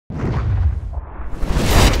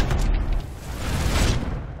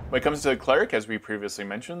When it comes to Cleric, as we previously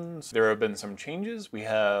mentioned, there have been some changes. We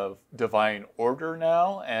have Divine Order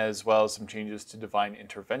now, as well as some changes to Divine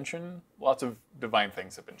Intervention. Lots of divine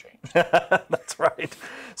things have been changed. That's right.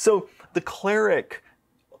 So the Cleric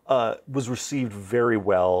was received very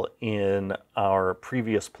well in our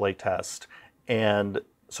previous playtest, and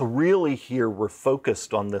so really here we're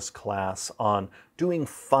focused on this class on doing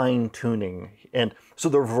fine-tuning. And so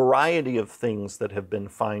there are a variety of things that have been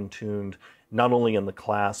fine-tuned, not only in the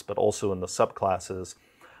class, but also in the subclasses.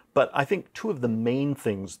 But I think two of the main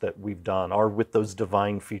things that we've done are with those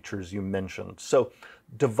divine features you mentioned. So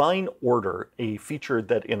Divine Order, a feature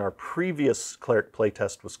that in our previous Cleric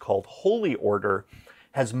playtest was called Holy Order,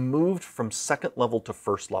 has moved from second level to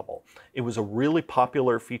first level. It was a really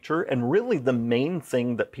popular feature, and really the main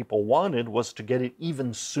thing that people wanted was to get it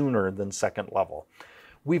even sooner than second level.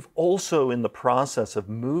 We've also, in the process of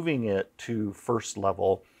moving it to first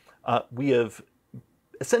level, we have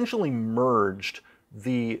essentially merged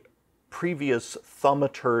the previous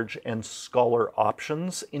Thaumaturge and Scholar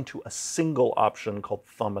options into a single option called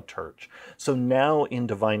Thaumaturge. So now in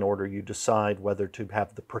Divine Order, you decide whether to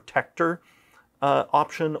have the Protector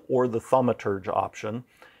option or the Thaumaturge option.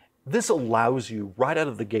 This allows you right out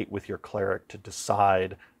of the gate with your Cleric to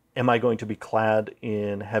decide, am I going to be clad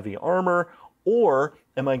in heavy armor, or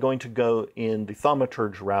am I going to go in the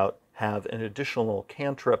Thaumaturge route, have an additional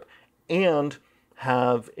cantrip, and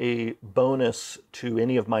have a bonus to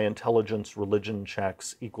any of my intelligence religion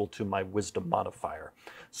checks equal to my wisdom modifier.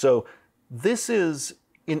 So this is,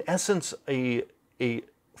 in essence, a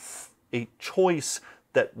choice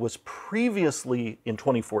that was previously in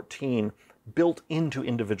 2014 built into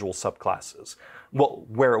individual subclasses. Well,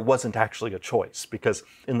 where it wasn't actually a choice, because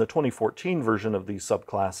in the 2014 version of these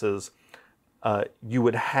subclasses, you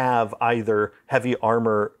would have either heavy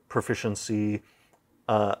armor proficiency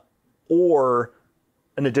or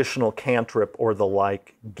an additional cantrip or the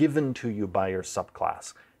like given to you by your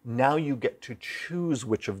subclass. Now you get to choose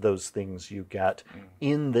which of those things you get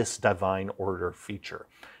in this Divine Order feature.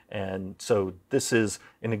 And so this is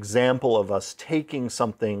an example of us taking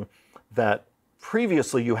something that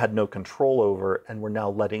previously you had no control over, and we're now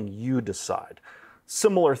letting you decide.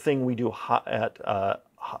 Similar thing we do at a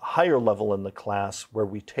higher level in the class, where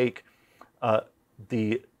we take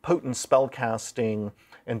the potent spellcasting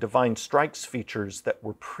and divine strikes features that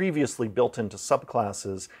were previously built into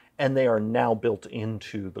subclasses, and they are now built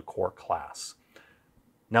into the core class.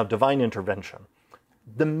 Now, divine intervention.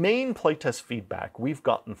 The main playtest feedback we've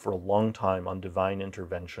gotten for a long time on divine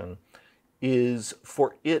intervention is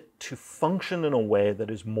for it to function in a way that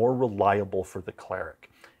is more reliable for the Cleric.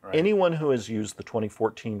 Right. Anyone who has used the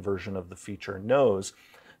 2014 version of the feature knows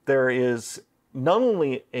there is not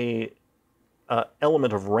only a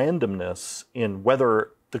element of randomness in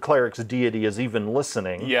whether the Cleric's deity is even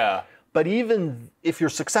listening, but even if you're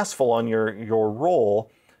successful on your roll,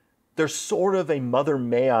 there's sort of a Mother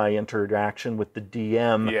May I interaction with the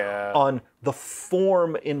DM on the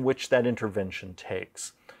form in which that intervention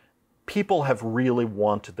takes. People have really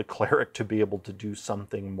wanted the Cleric to be able to do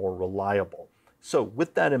something more reliable. So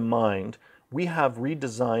with that in mind, we have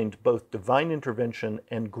redesigned both Divine Intervention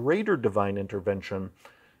and Greater Divine Intervention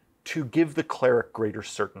to give the Cleric greater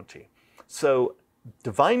certainty. So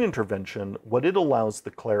Divine Intervention, what it allows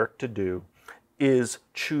the Cleric to do is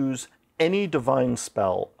choose any divine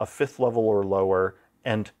spell, a 5th level or lower,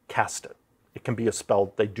 and cast it. It can be a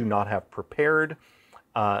spell they do not have prepared.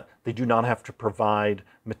 They do not have to provide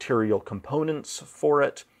material components for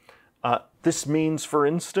it. This means, for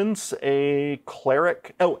instance, a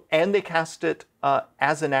Cleric, and they cast it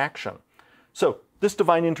as an action. So this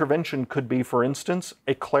Divine Intervention could be, for instance,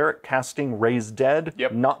 a Cleric casting Raise Dead,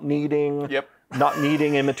 not needing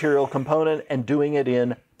a material component, and doing it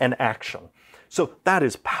in an action. So that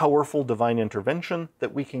is powerful Divine Intervention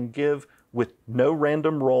that we can give with no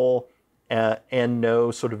random roll and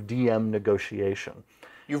no sort of DM negotiation.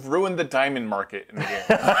 You've ruined the diamond market in the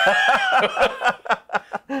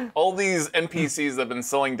game. All these NPCs that have been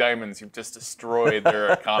selling diamonds, you've just destroyed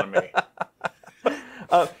their economy.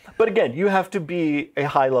 But again, you have to be a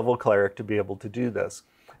high-level Cleric to be able to do this.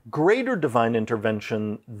 Greater Divine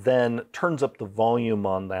Intervention then turns up the volume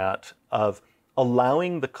on that of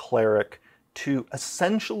allowing the Cleric to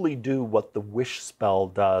essentially do what the Wish spell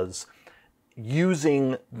does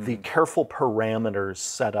using the careful parameters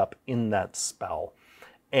set up in that spell.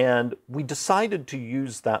 And we decided to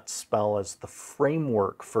use that spell as the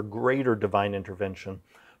framework for Greater Divine Intervention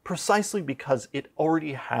precisely because it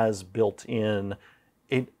already has built in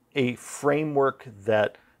a framework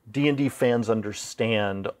that D&D fans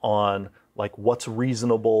understand on like what's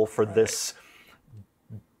reasonable for this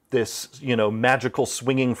this, magical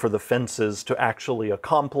swinging for the fences to actually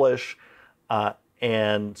accomplish.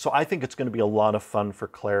 And so I think it's going to be a lot of fun for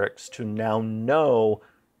clerics to now know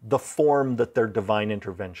the form that their divine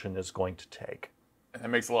intervention is going to take. And that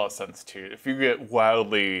makes a lot of sense too. If you get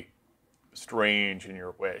wildly strange in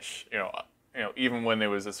your wish, even when there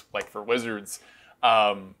was this, like for wizards,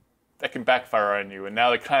 that can backfire on you. And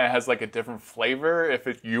now it kind of has like a different flavor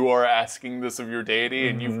if you are asking this of your deity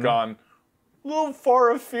and you've gone a little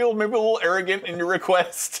far afield, maybe a little arrogant in your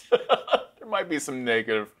request. There might be some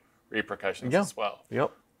negative repercussions as well.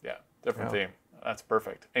 Yep. Yeah, different theme. That's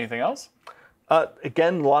perfect. Anything else?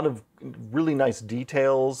 Again, a lot of really nice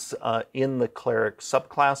details in the cleric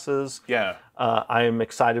subclasses. Yeah. I am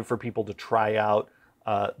excited for people to try out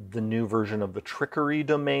the new version of the trickery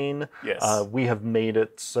domain. Yes. We have made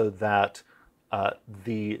it so that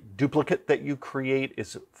the duplicate that you create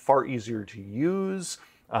is far easier to use.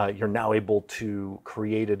 You're now able to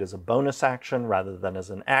create it as a bonus action rather than as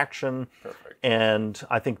an action. Perfect. And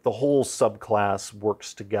I think the whole subclass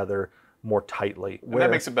works together more tightly. And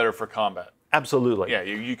that makes it better for combat. Absolutely. Yeah,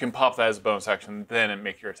 you can pop that as a bonus action, then and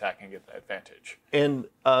make your attack and get the advantage. And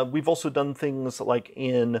we've also done things like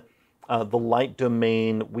in the light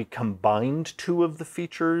domain, we combined two of the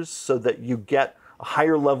features so that you get a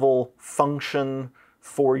higher level function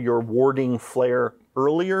for your warding flare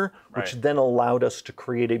earlier, which then allowed us to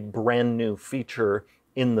create a brand new feature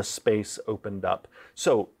in the space opened up.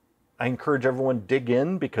 So I encourage everyone dig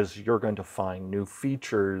in because you're going to find new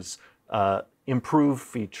features, improved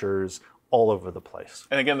features all over the place.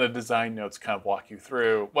 And again, the design notes kind of walk you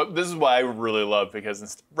through. This is what I really love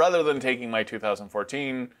because rather than taking my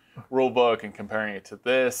 2014 rulebook and comparing it to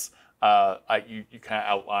this, you kind of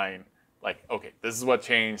outline like, okay, this is what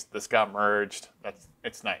changed. This got merged.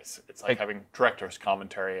 It's nice. It's like having director's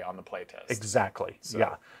commentary on the playtest. Exactly.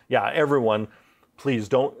 So. Yeah. Everyone, please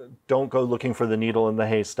don't go looking for the needle in the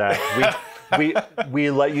haystack.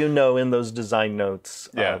 We let you know in those design notes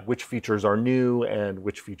which features are new and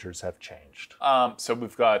which features have changed. So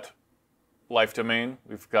we've got life domain,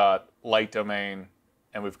 we've got light domain,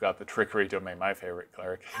 and we've got the trickery domain, my favorite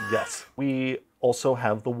cleric. Yes. We also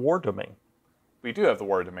have the war domain. We do have the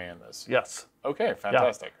war domain in this. Yes. Okay,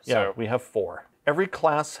 fantastic. Yeah, we have 4. Every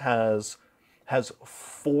class has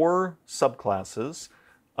 4 subclasses,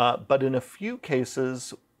 but in a few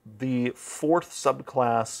cases, the 4th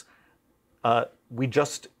subclass, we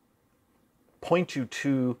just point you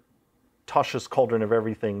to Tasha's Cauldron of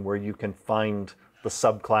Everything where you can find the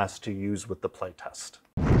subclass to use with the playtest.